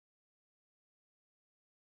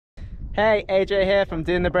Hey, AJ here from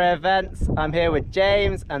DoonThaBrae events. I'm here with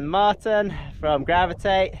James and Martin from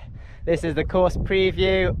Gravitate. This is the course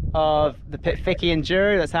preview of the Pitfichie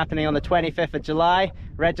Enduro that's happening on the 25th of July.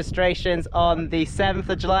 Registration's on the 7th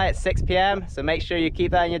of July at 6 PM, so make sure you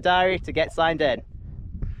keep that in your diary to get signed in.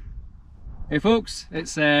 Hey folks,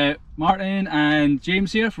 it's Martin and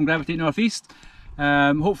James here from Gravitate Northeast.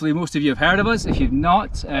 Hopefully most of you have heard of us. If you've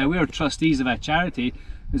not, we're trustees of a charity.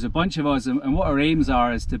 There's a bunch of us, and what our aims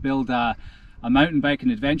are is to build a mountain bike and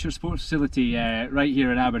adventure sports facility right here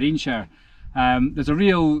in Aberdeenshire. There's a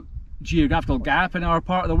real geographical gap in our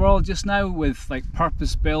part of the world just now with like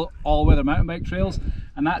purpose-built all-weather mountain bike trails,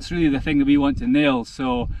 and that's really the thing that we want to nail.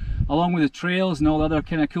 So along with the trails and all the other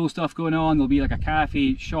kind of cool stuff going on, there'll be like a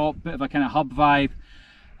cafe, shop, bit of a kind of hub vibe.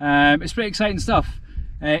 It's pretty exciting stuff.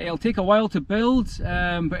 It'll take a while to build,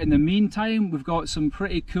 but in the meantime we've got some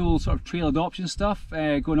pretty cool sort of trail adoption stuff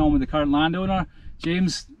going on with the current landowner.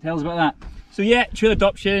 James, tell us about that. So yeah, trail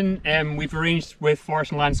adoption, we've arranged with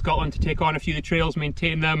Forest and Land Scotland to take on a few of the trails,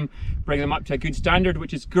 maintain them, bring them up to a good standard,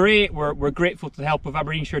 which is great. We're grateful to the help of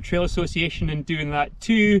Aberdeenshire Trail Association in doing that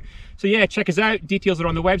too. So yeah, check us out. Details are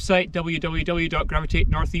on the website,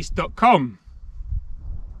 www.gravitatenortheast.com.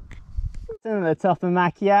 To the top of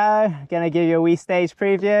Macchiato, gonna give you a wee stage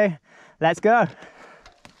preview. Let's go.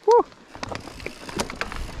 Woo.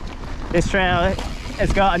 This trail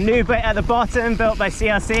has got a new bit at the bottom built by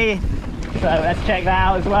CRC, so let's check that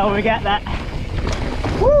out as well when we get there.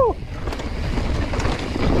 Woo.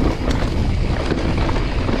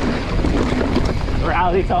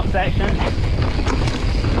 Rowdy top section.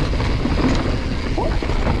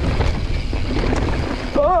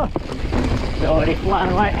 Oh, it's already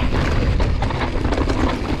flying away.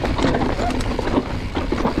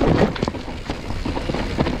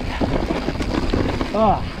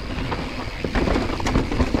 Oh,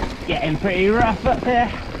 getting pretty rough up here.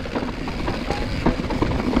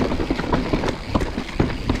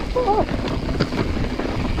 Oh.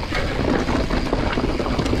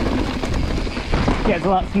 Gets a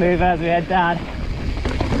lot smoother as we head down.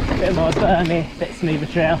 Bit more firmy, bit smoother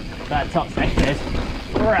trail. That top section is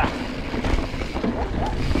rough.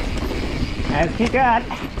 Let's keep going.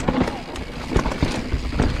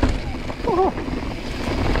 Oh.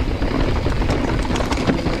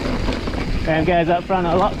 Graham goes up front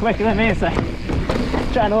a lot quicker than me, so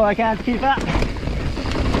trying all I can to keep up.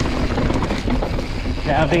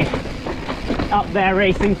 They'll be up there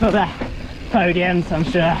racing for the podiums, I'm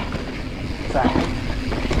sure. So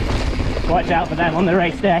watch out for them on the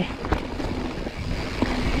race day.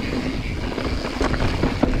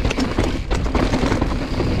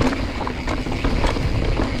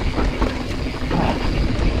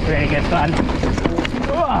 Really good fun.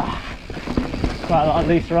 Oh, quite a lot of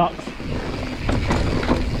loose rocks.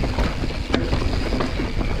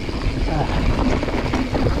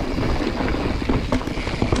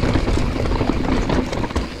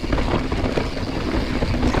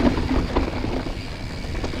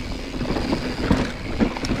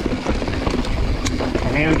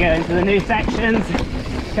 And here we go into the new sections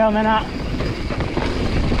coming up.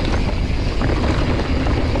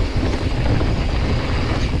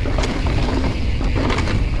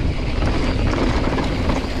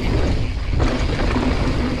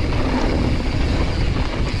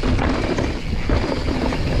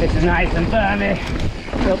 This is nice and firmy,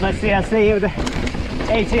 built by CRC with the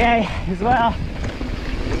ATA as well.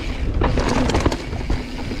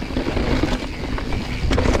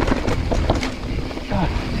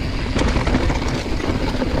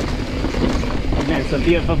 And then some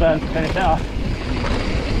beautiful berms to finish it off.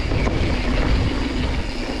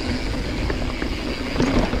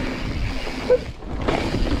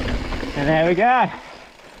 And there we go,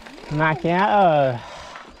 Macchiato.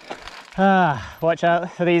 Watch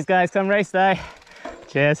out for these guys come race day.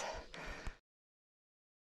 Cheers.